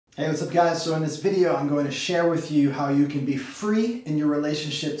Hey, what's up guys? So in this video, I'm going to share with you how you can be free in your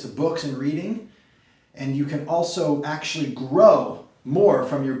relationship to books and reading, and you can also actually grow more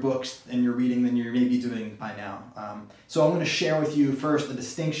from your books and your reading than you're maybe doing by now. So I'm going to share with you first the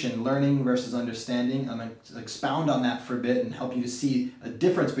distinction, learning versus understanding. I'm going to expound on that for a bit and help you to see a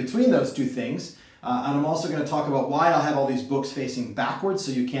difference between those two things. And I'm also going to talk about why I'll have all these books facing backwards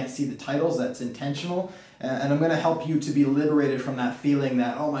so you can't see the titles. That's intentional. And I'm going to help you to be liberated from that feeling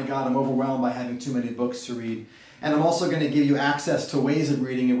that, oh my God, I'm overwhelmed by having too many books to read. And I'm also going to give you access to ways of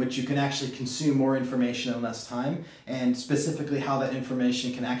reading in which you can actually consume more information in less time, and specifically how that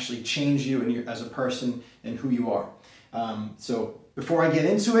information can actually change you and as a person and who you are. So before I get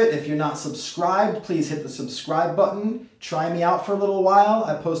into it, if you're not subscribed, please hit the subscribe button. Try me out for a little while.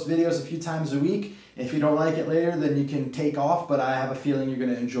 I post videos a few times a week. If you don't like it later, then you can take off, but I have a feeling you're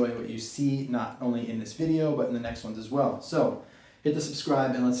going to enjoy what you see, not only in this video, but in the next ones as well. So hit the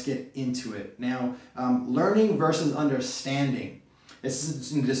subscribe and let's get into it. Now, learning versus understanding. This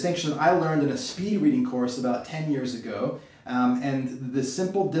is a distinction that I learned in a speed reading course about 10 years ago. And the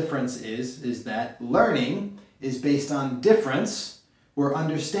simple difference is that learning is based on difference, where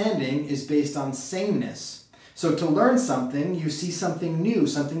understanding is based on sameness. So to learn something, you see something new,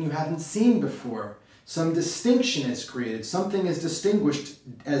 something you haven't seen before. Some distinction is created. Something is distinguished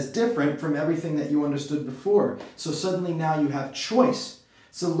as different from everything that you understood before. So suddenly now you have choice.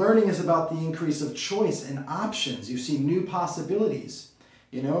 So learning is about the increase of choice and options. You see new possibilities.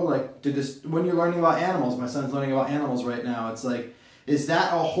 You know, like when you're learning about animals, my son's learning about animals right now, it's like, is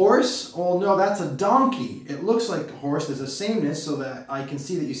that a horse? Oh no, that's a donkey. It looks like a horse. There's a sameness so that I can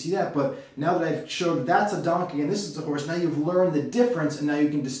see that you see that. But now that I've showed that's a donkey and this is a horse, now you've learned the difference and now you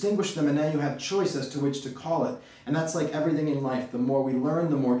can distinguish them and now you have choice as to which to call it. And that's like everything in life. The more we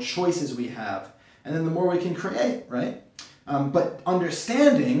learn, the more choices we have. And then the more we can create, right? But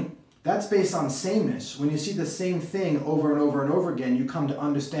understanding, that's based on sameness. When you see the same thing over and over and over again, you come to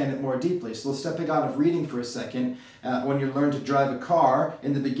understand it more deeply. So stepping out of reading for a second, when you learn to drive a car,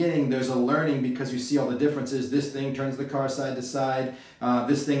 in the beginning there's a learning because you see all the differences. This thing turns the car side to side,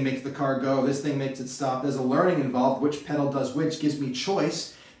 this thing makes the car go, this thing makes it stop. There's a learning involved, which pedal does which gives me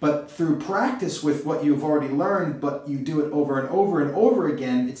choice. But through practice with what you've already learned, but you do it over and over and over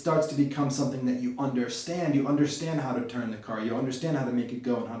again, it starts to become something that you understand. You understand how to turn the car. You understand how to make it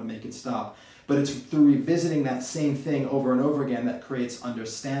go and how to make it stop. But it's through revisiting that same thing over and over again that creates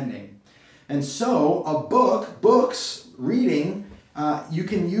understanding. And so a books, reading, you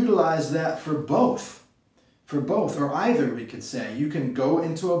can utilize that for both. For both, or either, we could say. You can go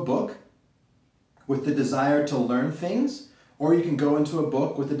into a book with the desire to learn things, or you can go into a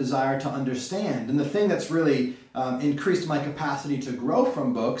book with a desire to understand. And the thing that's really increased my capacity to grow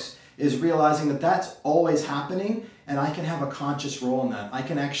from books is realizing that that's always happening, and I can have a conscious role in that. I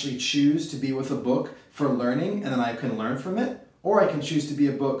can actually choose to be with a book for learning, and then I can learn from it, or I can choose to be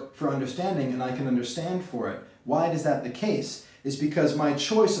a book for understanding, and I can understand for it. Why is that the case? Is because my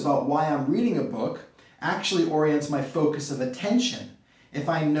choice about why I'm reading a book actually orients my focus of attention. If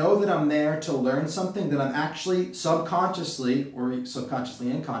I know that I'm there to learn something, that I'm actually subconsciously, or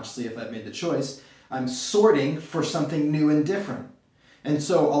subconsciously and consciously if I've made the choice, I'm sorting for something new and different. And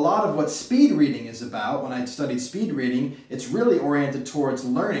so a lot of what speed reading is about, when I studied speed reading, it's really oriented towards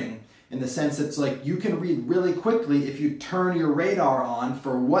learning, in the sense it's like you can read really quickly if you turn your radar on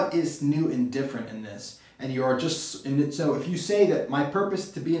for what is new and different in this. And you are just, and so if you say that my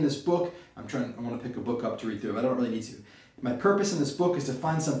purpose to be in this book, I want to pick a book up to read through, but I don't really need to. My purpose in this book is to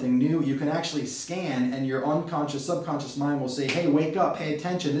find something new. You can actually scan, and your unconscious, subconscious mind will say, hey, wake up, pay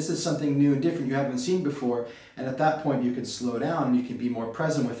attention. This is something new and different you haven't seen before. And at that point, you can slow down, and you can be more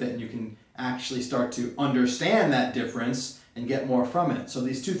present with it, and you can actually start to understand that difference and get more from it. So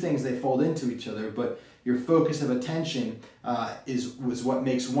these two things, they fold into each other, but your focus of attention is what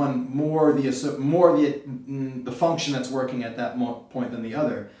makes one more the function that's working at that point than the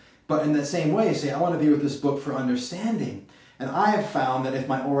other. But in the same way, say, I want to be with this book for understanding. And I have found that if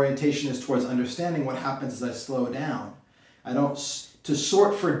my orientation is towards understanding, what happens is I slow down. To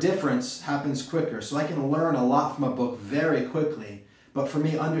sort for difference happens quicker. So I can learn a lot from a book very quickly. But for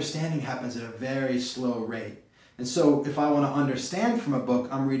me, understanding happens at a very slow rate. And so if I want to understand from a book,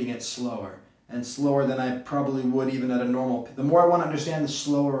 I'm reading it slower. And slower than I probably would even at a normal. The more I want to understand, the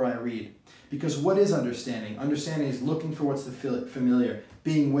slower I read. Because what is understanding? Understanding is looking for what's familiar,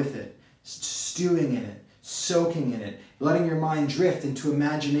 being with it, stewing in it, soaking in it, letting your mind drift into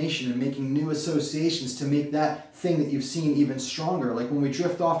imagination and making new associations to make that thing that you've seen even stronger. Like when we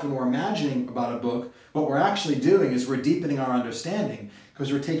drift off and we're imagining about a book, what we're actually doing is we're deepening our understanding,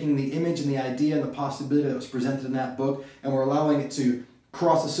 because we're taking the image and the idea and the possibility that was presented in that book, and we're allowing it to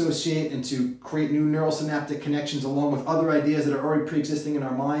cross-associate and to create new neural synaptic connections along with other ideas that are already pre-existing in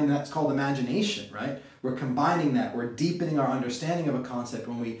our mind. That's called imagination, right? We're combining that. We're deepening our understanding of a concept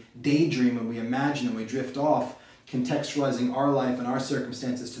when we daydream and we imagine and we drift off, contextualizing our life and our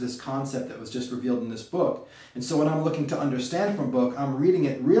circumstances to this concept that was just revealed in this book. And so when I'm looking to understand from a book, I'm reading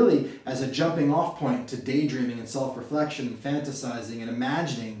it really as a jumping off point to daydreaming and self-reflection and fantasizing and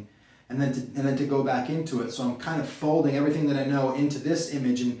imagining, and then to go back into it. So I'm kind of folding everything that I know into this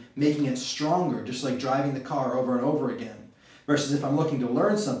image and making it stronger, just like driving the car over and over again. Versus if I'm looking to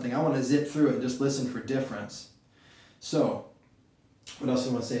learn something, I want to zip through it and just listen for difference. So what else do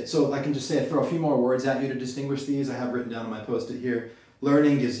I want to say? So I can just say, throw a few more words at you to distinguish these. I have written down on my post-it here.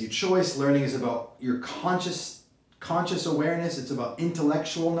 Learning gives you choice. Learning is about your conscious awareness. It's about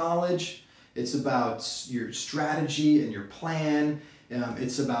intellectual knowledge. It's about your strategy and your plan.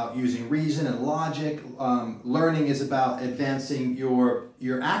 It's about using reason and logic. Learning is about advancing your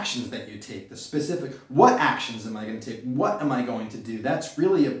actions that you take. The specific, what actions am I going to take? What am I going to do? That's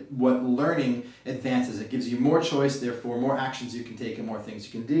really what learning advances. It gives you more choice, therefore more actions you can take and more things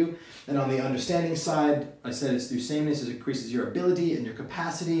you can do. And on the understanding side, I said it's through sameness. It increases your ability and your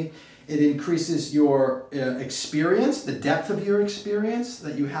capacity. It increases your experience, the depth of your experience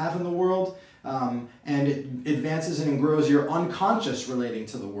that you have in the world. And it advances and grows your unconscious relating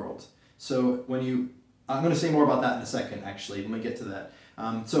to the world. So I'm going to say more about that in a second, actually, when we get to that.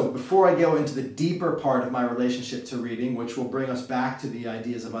 So before I go into the deeper part of my relationship to reading, which will bring us back to the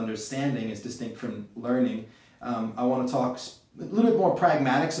ideas of understanding as distinct from learning, I want to talk a little bit more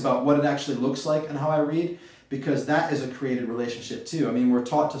pragmatics about what it actually looks like and how I read, because that is a created relationship too. I mean, we're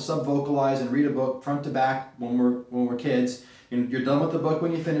taught to sub-vocalize and read a book front to back when we're kids. You're done with the book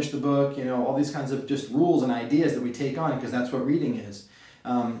when you finish the book, all these kinds of just rules and ideas that we take on because that's what reading is.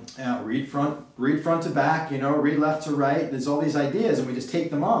 Read front to back, read left to right. There's all these ideas and we just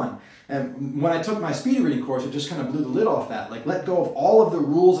take them on. And when I took my speed reading course, it just kind of blew the lid off that. Like, let go of all of the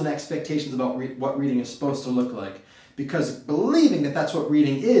rules and expectations about what reading is supposed to look like. Because believing that that's what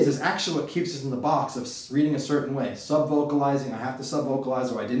reading is actually what keeps us in the box of reading a certain way. Sub-vocalizing, I have to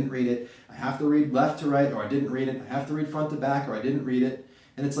sub-vocalize or I didn't read it. I have to read left to right or I didn't read it. I have to read front to back or I didn't read it.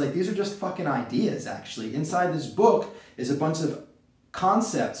 And it's like, these are just fucking ideas, actually. Inside this book is a bunch of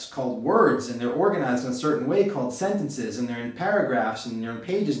concepts called words, and they're organized in a certain way called sentences, and they're in paragraphs, and they're in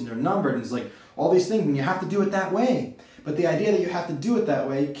pages, and they're numbered, and it's like all these things, and you have to do it that way. But the idea that you have to do it that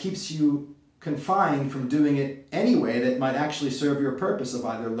way keeps you confined from doing it any way that might actually serve your purpose of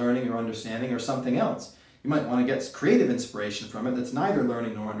either learning or understanding or something else. You might want to get creative inspiration from it that's neither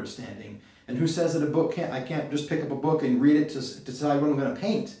learning nor understanding. And who says that I can't just pick up a book and read it to decide what I'm going to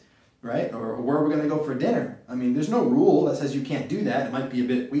paint, right? Or where we're going to go for dinner. I mean, there's no rule that says you can't do that. It might be a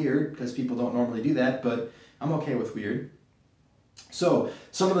bit weird because people don't normally do that, but I'm okay with weird. So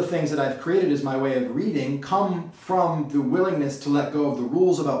some of the things that I've created as my way of reading come from the willingness to let go of the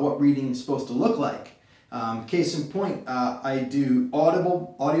rules about what reading is supposed to look like. Case in point, I do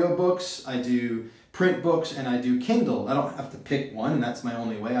audio books, I do print books, and I do Kindle. I don't have to pick one, and that's my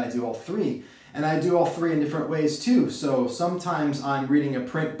only way. I do all three. And I do all three in different ways too. So sometimes I'm reading a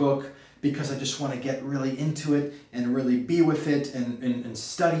print book because I just want to get really into it and really be with it and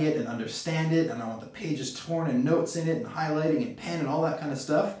study it and understand it. And I want the pages torn and notes in it and highlighting and pen and all that kind of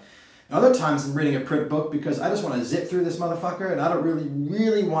stuff. And other times I'm reading a print book because I just want to zip through this motherfucker and I don't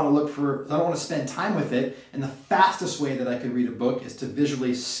really want to I don't want to spend time with it. And the fastest way that I could read a book is to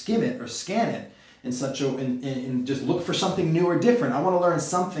visually skim it or scan it and just look for something new or different. I want to learn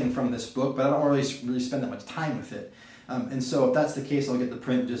something from this book, but I don't really spend that much time with it. And so if that's the case, I'll get the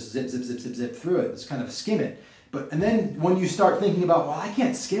print, just zip through it. Just kind of skim it. And then when you start thinking about, well, I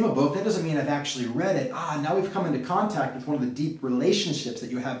can't skim a book, that doesn't mean I've actually read it. Now we've come into contact with one of the deep relationships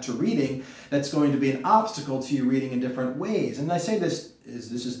that you have to reading that's going to be an obstacle to you reading in different ways. And I say this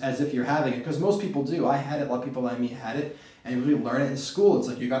is as if you're having it, because most people do. I had it, a lot of people I meet had it, and you learn it in school. It's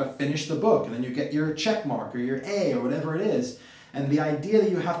like you got to finish the book, and then you get your check mark or your A or whatever it is. And the idea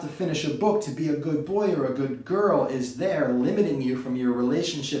that you have to finish a book to be a good boy or a good girl is there, limiting you from your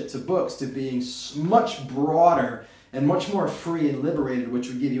relationship to books to being much broader and much more free and liberated, which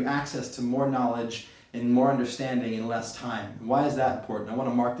would give you access to more knowledge and more understanding in less time. Why is that important? I want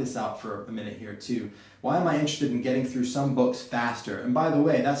to mark this out for a minute here too. Why am I interested in getting through some books faster? And by the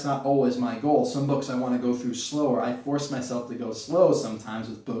way, that's not always my goal. Some books I want to go through slower. I force myself to go slow sometimes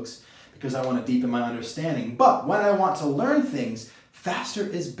with books because I want to deepen my understanding. But when I want to learn things, faster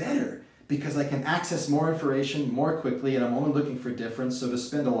is better because I can access more information more quickly, and I'm only looking for difference. So to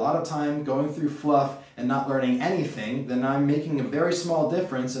spend a lot of time going through fluff and not learning anything, then I'm making a very small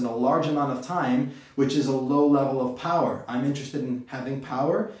difference in a large amount of time, which is a low level of power. I'm interested in having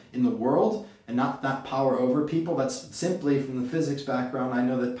power in the world and not that power over people. That's simply from the physics background. I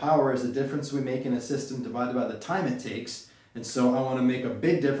know that power is the difference we make in a system divided by the time it takes. And so I want to make a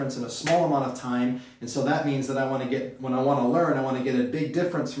big difference in a small amount of time. And so that means that when I want to learn, I want to get a big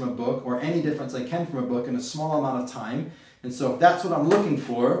difference from a book, or any difference I can from a book in a small amount of time. And so if that's what I'm looking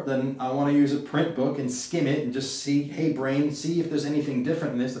for, then I want to use a print book and skim it and just see, hey brain, see if there's anything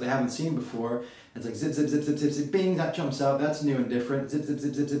different in this that I haven't seen before. It's like zip, zip, zip, zip, zip, zip, bing, that jumps out, that's new and different. Zip, zip,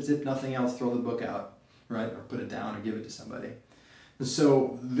 zip, zip, zip, zip, nothing else, throw the book out, right? Or put it down or give it to somebody.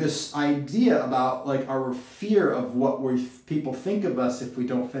 So this idea about like our fear of what people think of us if we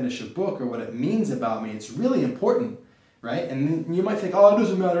don't finish a book, or what it means about me, it's really important, right? And you might think, oh, it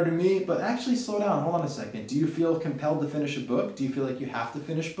doesn't matter to me, but actually slow down, hold on a second. Do you feel compelled to finish a book? Do you feel like you have to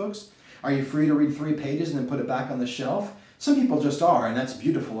finish books? Are you free to read 3 pages and then put it back on the shelf? Some people just are, and that's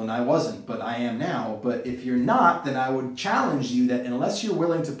beautiful, and I wasn't, but I am now. But if you're not, then I would challenge you that unless you're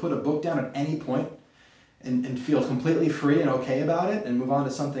willing to put a book down at any point, and feel completely free and okay about it and move on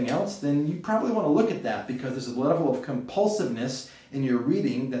to something else, then you probably want to look at that, because there's a level of compulsiveness in your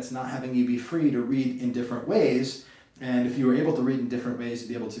reading that's not having you be free to read in different ways. And if you were able to read in different ways, you'd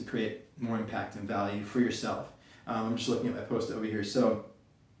be able to create more impact and value for yourself. I'm just looking at my post over here. So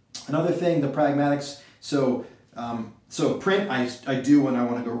another thing, the pragmatics. So print I do when I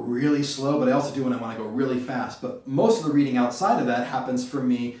want to go really slow, but I also do when I want to go really fast. But most of the reading outside of that happens for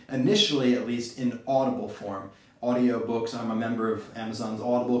me, initially at least, in audible form. Audio books, I'm a member of Amazon's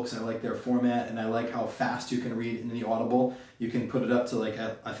Audible because I like their format, and I like how fast you can read in the Audible. You can put it up to like,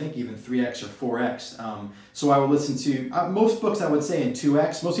 I think even 3x or 4x. So I would listen to, most books I would say in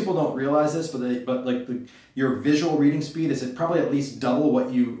 2x. Most people don't realize this, but your visual reading speed is probably at least double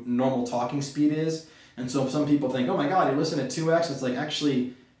what normal talking speed is. And so some people think, oh my God, you're listening at 2x. It's like,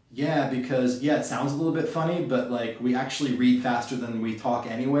 actually, yeah, because it sounds a little bit funny, but like we actually read faster than we talk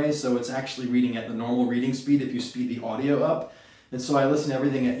anyway. So it's actually reading at the normal reading speed if you speed the audio up. And so I listen to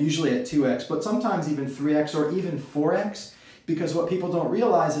everything usually at 2x, but sometimes even 3x or even 4x, because what people don't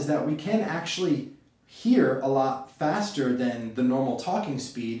realize is that we can actually hear a lot faster than the normal talking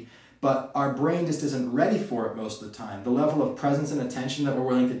speed, but our brain just isn't ready for it most of the time. The level of presence and attention that we're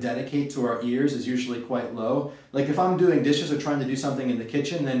willing to dedicate to our ears is usually quite low. Like if I'm doing dishes or trying to do something in the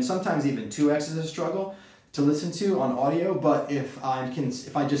kitchen, then sometimes even 2x is a struggle to listen to on audio. But if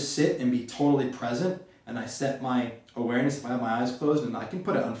I just sit and be totally present, and I set my awareness, if I have my eyes closed, and I can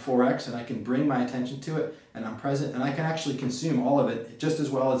put it on 4x, and I can bring my attention to it, and I'm present, and I can actually consume all of it just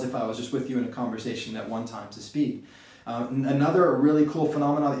as well as if I was just with you in a conversation at one time to speak. Another really cool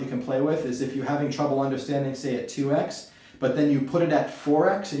phenomenon that you can play with is if you're having trouble understanding, say at 2x, but then you put it at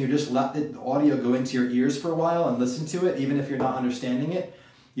 4x and you just let the audio go into your ears for a while and listen to it, even if you're not understanding it,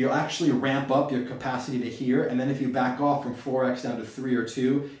 you'll actually ramp up your capacity to hear. And then if you back off from 4x down to 3 or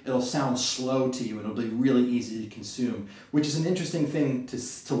 2, it'll sound slow to you and it'll be really easy to consume, which is an interesting thing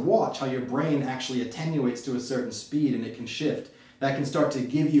to watch, how your brain actually attenuates to a certain speed and it can shift. That can start to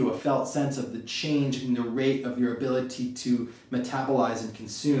give you a felt sense of the change in the rate of your ability to metabolize and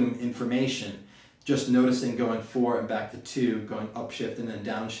consume information. Just noticing going 4 and back to 2, going upshift and then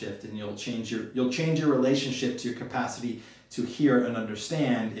downshift, and you'll change your relationship to your capacity to hear and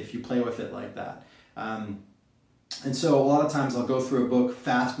understand if you play with it like that. And so a lot of times I'll go through a book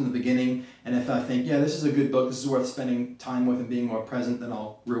fast in the beginning, and if I think, yeah, this is a good book, this is worth spending time with and being more present, then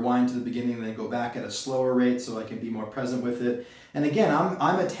I'll rewind to the beginning and then go back at a slower rate so I can be more present with it. And again,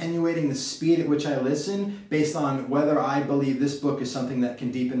 I'm attenuating the speed at which I listen based on whether I believe this book is something that can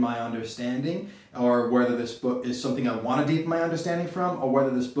deepen my understanding, or whether this book is something I want to deepen my understanding from, or whether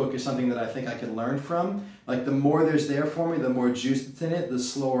this book is something that I think I can learn from. Like the more there's there for me, the more juice that's in it, the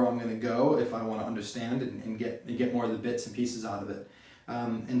slower I'm going to go if I want to understand it and get more of the bits and pieces out of it.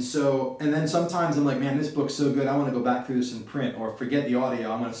 And then sometimes I'm like, man, this book's so good, I want to go back through this in print, or forget the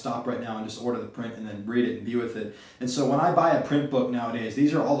audio, I'm going to stop right now and just order the print and then read it and be with it. And so when I buy a print book nowadays,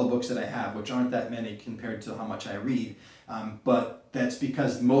 these are all the books that I have, which aren't that many compared to how much I read. But that's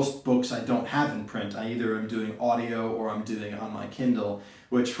because most books I don't have in print. I either am doing audio or I'm doing it on my Kindle,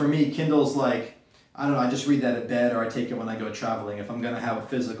 which for me, Kindle's like, I don't know, I just read that at bed or I take it when I go traveling. If I'm going to have a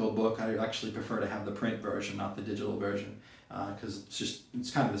physical book, I actually prefer to have the print version, not the digital version. Because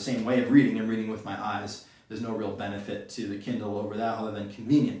it's kind of the same way of reading and reading with my eyes. There's no real benefit to the Kindle over that other than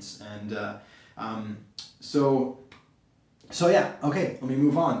convenience. And so yeah, okay, let me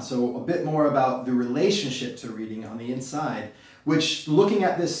move on. So a bit more about the relationship to reading on the inside. Which, looking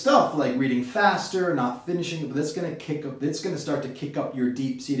at this stuff, like reading faster, not finishing, but that's going to start to kick up your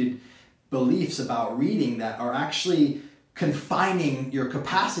deep-seated beliefs about reading that are actually confining your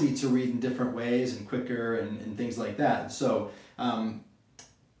capacity to read in different ways and quicker and things like that. So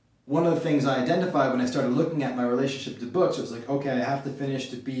one of the things I identified when I started looking at my relationship to books was like, okay, I have to finish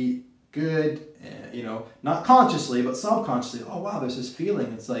to be good, you know, not consciously, but subconsciously. Oh, wow, there's this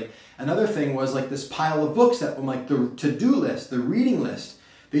feeling. It's like, another thing was like this pile of books that were like the to-do list, the reading list.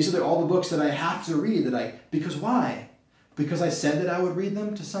 These are all the books that I have to read because why? Because I said that I would read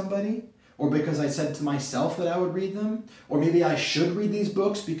them to somebody? Or because I said to myself that I would read them? Or maybe I should read these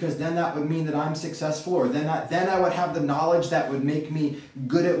books because then that would mean that I'm successful, or then I would have the knowledge that would make me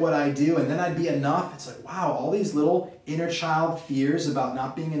good at what I do, and then I'd be enough. It's like, wow, all these little inner child fears about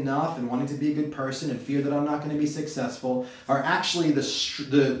not being enough and wanting to be a good person and fear that I'm not going to be successful are actually the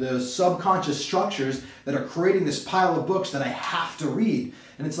subconscious structures that are creating this pile of books that I have to read.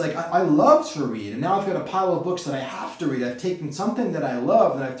 And it's like, I love to read, and now I've got a pile of books that I have to read. I've taken something that I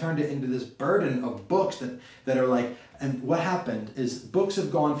love and I've turned it into this burden of books that are like, and what happened is books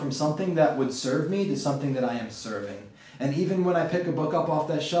have gone from something that would serve me to something that I am serving. And even when I pick a book up off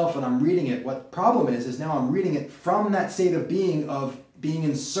that shelf and I'm reading it, what problem is now I'm reading it from that state of being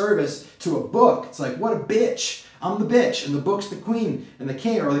in service to a book. It's like, what a bitch. I'm the bitch, and the book's the queen and the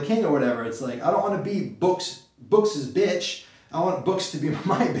king or whatever. It's like, I don't want to be books' bitch. I want books to be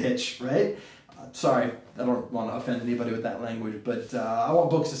my bitch, right? Sorry, I don't want to offend anybody with that language, but I want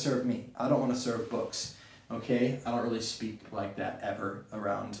books to serve me. I don't want to serve books, okay? I don't really speak like that ever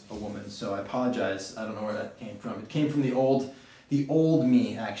around a woman, so I apologize. I don't know where that came from. It came from the old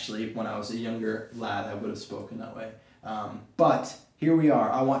me, actually. When I was a younger lad, I would have spoken that way. But here we are.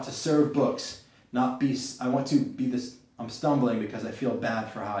 I want to serve books, I want to be this. I'm stumbling because I feel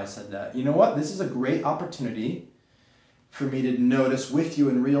bad for how I said that. You know what? This is a great opportunity for me to notice with you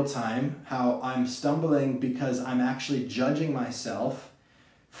in real time how I'm stumbling because I'm actually judging myself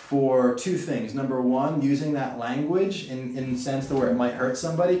for two things. Number one, using that language in the sense that where it might hurt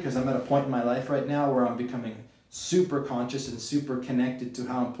somebody, because I'm at a point in my life right now where I'm becoming super conscious and super connected to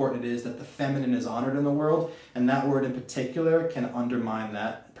how important it is that the feminine is honored in the world, and that word in particular can undermine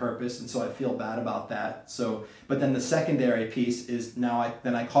that purpose, and so I feel bad about that. So, but then the secondary piece is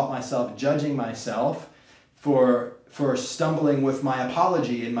I caught myself judging myself for stumbling with my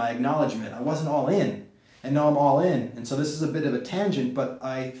apology and my acknowledgement. I wasn't all in, and now I'm all in. And so this is a bit of a tangent, but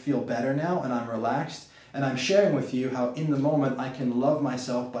I feel better now, and I'm relaxed, and I'm sharing with you how in the moment I can love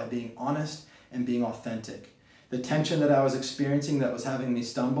myself by being honest and being authentic. The tension that I was experiencing that was having me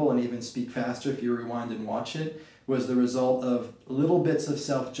stumble and even speak faster, if you rewind and watch it, was the result of little bits of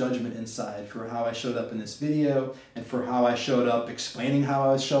self-judgment inside for how I showed up in this video and for how I showed up explaining how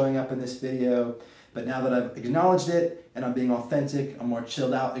I was showing up in this video. But now that I've acknowledged it and I'm being authentic, I'm more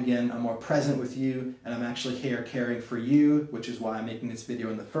chilled out again, I'm more present with you, and I'm actually here caring for you, which is why I'm making this video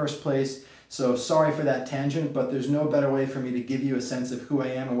in the first place. So sorry for that tangent, but there's no better way for me to give you a sense of who I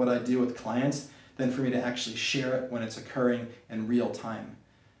am and what I do with clients than for me to actually share it when it's occurring in real time.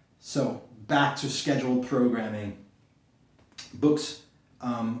 So back to scheduled programming. Books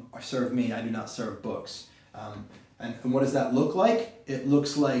serve me, I do not serve books. And what does that look like? It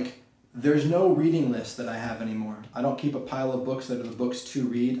looks like there's no reading list that I have anymore. I don't keep a pile of books that are the books to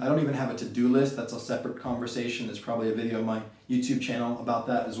read. I don't even have a to-do list. That's a separate conversation. There's probably a video on my YouTube channel about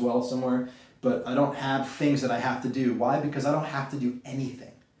that as well somewhere. But I don't have things that I have to do. Why? Because I don't have to do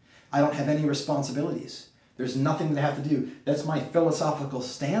anything. I don't have any responsibilities. There's nothing that I have to do. That's my philosophical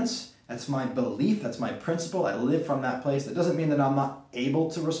stance. That's my belief. That's my principle. I live from that place. That doesn't mean that I'm not able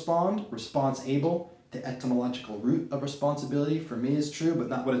to respond. Response able. The etymological root of responsibility for me is true, but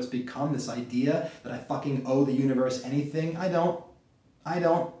not what it's become, this idea that I fucking owe the universe anything. I don't.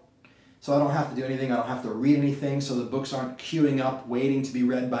 So I don't have to do anything. I don't have to read anything, so the books aren't queuing up, waiting to be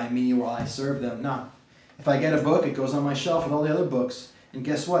read by me while I serve them. Nah. If I get a book, it goes on my shelf with all the other books. And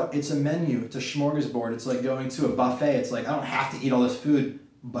guess what? It's a menu. It's a smorgasbord. It's like going to a buffet. It's like, I don't have to eat all this food,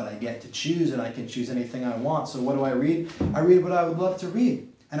 but I get to choose, and I can choose anything I want. So what do I read? I read what I would love to read.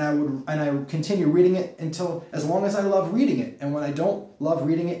 And I would continue reading it until, as long as I love reading it. And when I don't love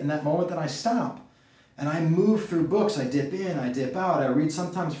reading it in that moment, then I stop. And I move through books. I dip in, I dip out. I read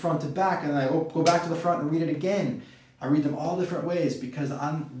sometimes front to back, and I go back to the front and read it again. I read them all different ways because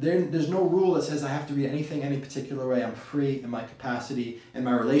there's no rule that says I have to read anything any particular way. I'm free in my capacity and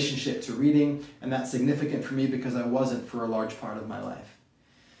my relationship to reading, and that's significant for me because I wasn't for a large part of my life.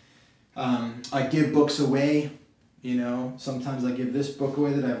 I give books away. You know, sometimes I give this book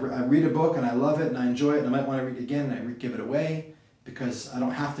away that I read a book and I love it and I enjoy it and I might want to read it again and I give it away because I don't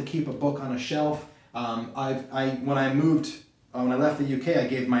have to keep a book on a shelf. When I moved when I left the UK, I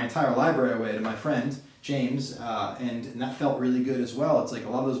gave my entire library away to my friend, James, and that felt really good as well. It's like a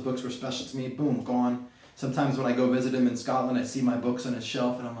lot of those books were special to me, boom, gone. Sometimes when I go visit him in Scotland, I see my books on his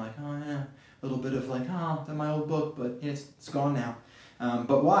shelf, and I'm like, oh yeah, a little bit of like, oh, that's my old book, but it's gone now.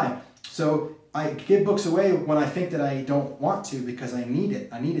 But why? So I give books away when I think that I don't want to because I need it.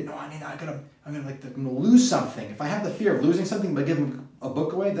 I'm gonna lose something. If I have the fear of losing something by giving a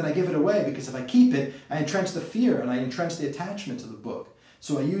book away, then I give it away, because if I keep it, I entrench the fear and I entrench the attachment to the book.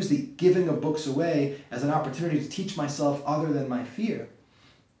 So I use the giving of books away as an opportunity to teach myself other than my fear.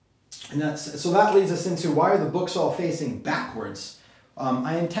 And so that leads us into, why are the books all facing backwards?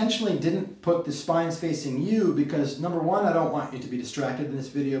 I intentionally didn't put the spines facing you because, number one, I don't want you to be distracted in this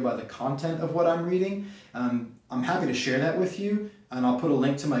video by the content of what I'm reading. I'm happy to share that with you, and I'll put a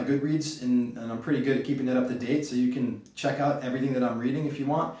link to my Goodreads, and I'm pretty good at keeping that up to date, so you can check out everything that I'm reading if you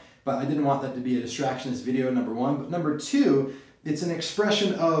want. But I didn't want that to be a distraction in this video, number one. But number two, it's an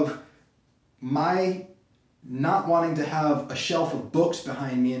expression of my not wanting to have a shelf of books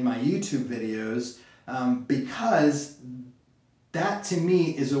behind me in my YouTube videos, because that to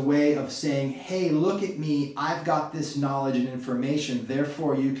me is a way of saying, hey, look at me, I've got this knowledge and information,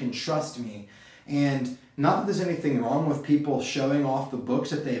 therefore you can trust me. And not that there's anything wrong with people showing off the books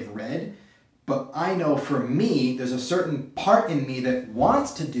that they've read, but I know for me, there's a certain part in me that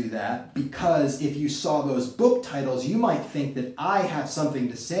wants to do that, because if you saw those book titles, you might think that I have something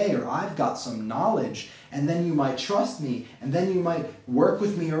to say or I've got some knowledge, and then you might trust me, and then you might work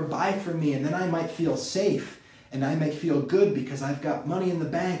with me or buy from me, and then I might feel safe. And I may feel good because I've got money in the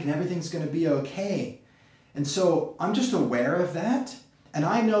bank and everything's going to be okay. And so I'm just aware of that. And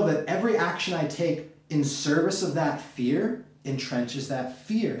I know that every action I take in service of that fear entrenches that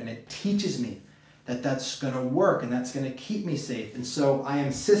fear. And it teaches me that that's going to work and that's going to keep me safe. And so I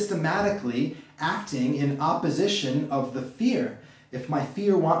am systematically acting in opposition of the fear. If my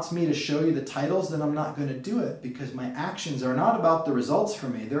fear wants me to show you the titles, then I'm not going to do it, because my actions are not about the results for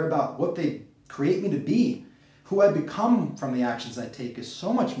me. They're about what they create me to be. Who I become from the actions I take is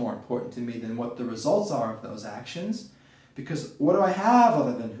so much more important to me than what the results are of those actions. Because what do I have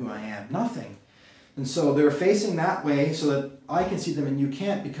other than who I am? Nothing. And so they're facing that way so that I can see them and you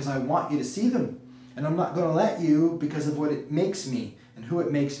can't, because I want you to see them. And I'm not going to let you, because of what it makes me and who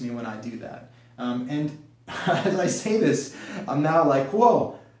it makes me when I do that. And as I say this, I'm now like,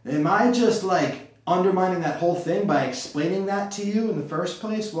 whoa, am I just like undermining that whole thing by explaining that to you in the first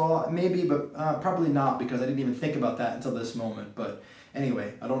place? Well, maybe, but probably not, because I didn't even think about that until this moment. But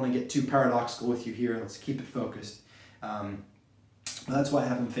anyway, I don't want to get too paradoxical with you here. Let's keep it focused. That's why I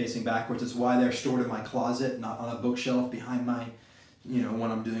have them facing backwards. It's why they're stored in my closet, not on a bookshelf behind my,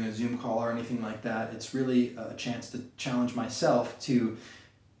 when I'm doing a Zoom call or anything like that. It's really a chance to challenge myself to,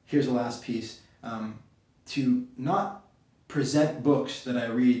 here's the last piece, to not present books that I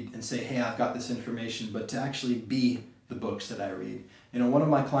read and say, hey, I've got this information, but to actually be the books that I read. One of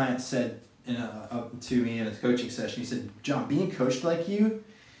my clients said to me in a coaching session, he said, John, being coached like you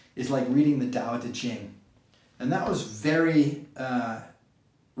is like reading the Tao Te Ching. And that was very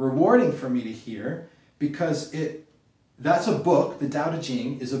rewarding for me to hear, because that's a book, the Tao Te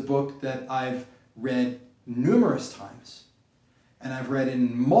Ching is a book that I've read numerous times. And I've read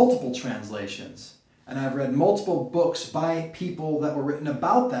in multiple translations. And I've read multiple books by people that were written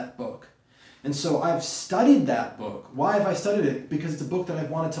about that book. And so I've studied that book. Why have I studied it? Because it's a book that I've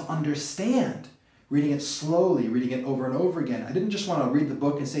wanted to understand. Reading it slowly, reading it over and over again. I didn't just want to read the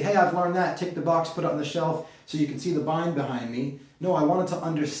book and say, hey, I've learned that, take the box, put it on the shelf so you can see the bind behind me. No, I wanted to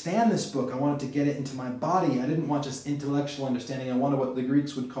understand this book. I wanted to get it into my body. I didn't want just intellectual understanding. I wanted what the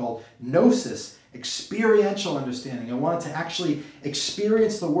Greeks would call gnosis, experiential understanding. I wanted to actually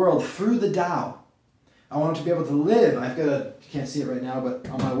experience the world through the Tao. I wanted to be able to live. I've got you can't see it right now, but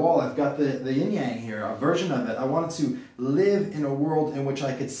on my wall I've got the yin yang here, a version of it. I wanted to live in a world in which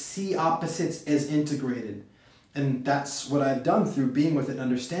I could see opposites as integrated. And that's what I've done through being with it,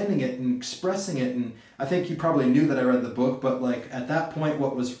 understanding it and expressing it. And I think you probably knew that I read the book, but like at that point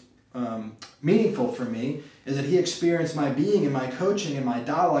what was meaningful for me is that he experienced my being and my coaching and my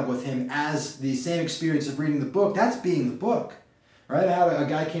dialogue with him as the same experience of reading the book. That's being the book. Right? I had a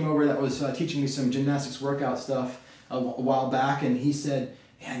guy came over that was teaching me some gymnastics workout stuff a while back, and he said,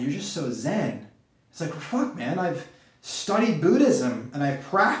 man, you're just so zen. It's like, well, fuck, man, I've studied Buddhism, and I've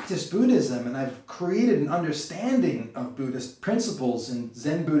practiced Buddhism, and I've created an understanding of Buddhist principles, and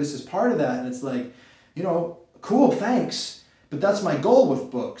Zen Buddhist is part of that, and it's like, cool, thanks, but that's my goal with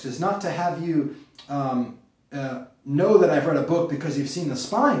books, is not to have you know that I've read a book because you've seen the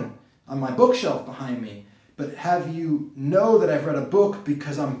spine on my bookshelf behind me, but have you know that I've read a book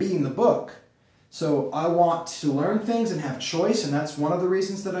because I'm being the book. So I want to learn things and have choice, and that's one of the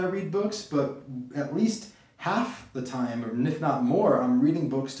reasons that I read books, but at least half the time, or if not more, I'm reading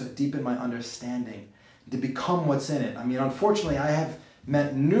books to deepen my understanding, to become what's in it. I mean, unfortunately, I have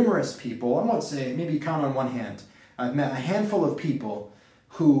met numerous people, I won't say, maybe count on one hand, I've met a handful of people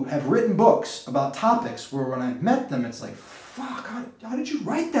who have written books about topics where when I met them, it's like, fuck, how did you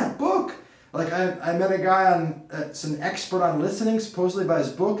write that book? Like, I met a guy that's an expert on listening, supposedly by his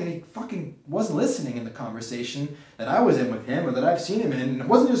book, and he fucking wasn't listening in the conversation that I was in with him or that I've seen him in. And it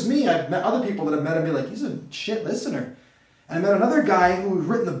wasn't just me. I've met other people that have met him and be like, he's a shit listener. And I met another guy who'd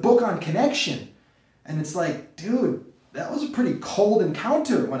written a book on connection. And it's like, dude, that was a pretty cold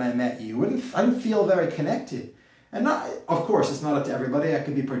encounter when I met you. I didn't feel very connected. And not, of course, it's not up to everybody. I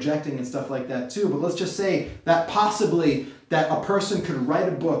could be projecting and stuff like that too. But let's just say that possibly that a person could write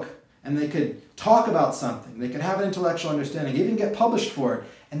a book and they could talk about something. They could have an intellectual understanding, even get published for it,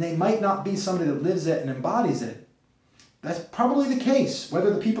 and they might not be somebody that lives it and embodies it. That's probably the case.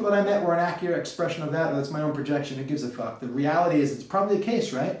 Whether the people that I met were an accurate expression of that or that's my own projection, who gives a fuck? The reality is it's probably the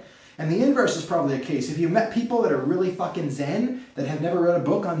case, right? And the inverse is probably the case. If you met people that are really fucking Zen, that have never read a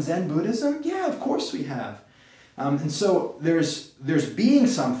book on Zen Buddhism, yeah, of course we have. And so there's being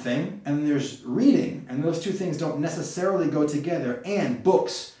something and there's reading, and those two things don't necessarily go together, and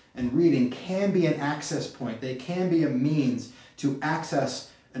books and reading can be an access point. They can be a means to access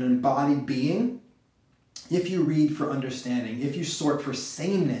an embodied being if you read for understanding, if you sort for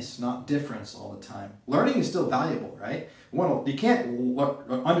sameness, not difference all the time. Learning is still valuable, right? You can't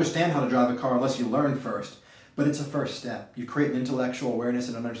understand how to drive a car unless you learn first, but it's a first step. You create an intellectual awareness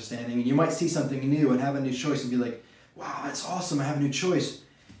and an understanding, and you might see something new and have a new choice and be like, wow, that's awesome, I have a new choice.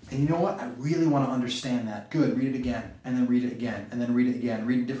 And you know what? I really want to understand that. Good, read it again, and then read it again, and then read it again.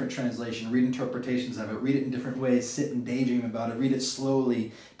 Read a different translation, read interpretations of it, read it in different ways, sit and daydream about it, read it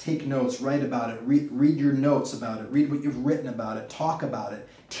slowly, take notes, write about it, read your notes about it, read what you've written about it, talk about it,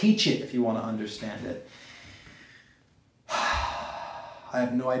 teach it if you want to understand it. I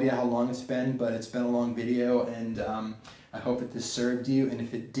have no idea how long it's been, but it's been a long video, and I hope that this served you, and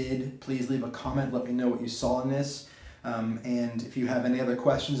if it did, please leave a comment, let me know what you saw in this. And if you have any other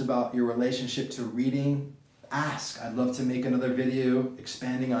questions about your relationship to reading, ask. I'd love to make another video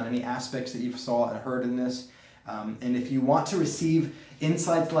expanding on any aspects that you saw and heard in this. And if you want to receive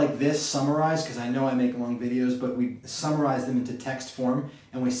insights like this summarized, because I know I make long videos, but we summarize them into text form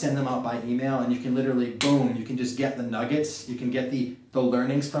and we send them out by email, and you can literally, boom, you can just get the nuggets. You can get the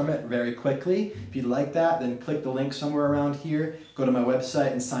learnings from it very quickly. If you'd like that, then click the link somewhere around here, go to my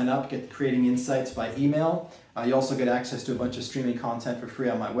website and sign up, get Creating Insights by email. You also get access to a bunch of streaming content for free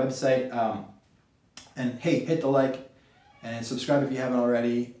on my website. And hey, hit the like and subscribe if you haven't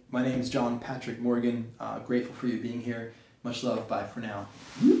already. My name is John Patrick Morgan. Grateful for you being here. Much love. Bye for now.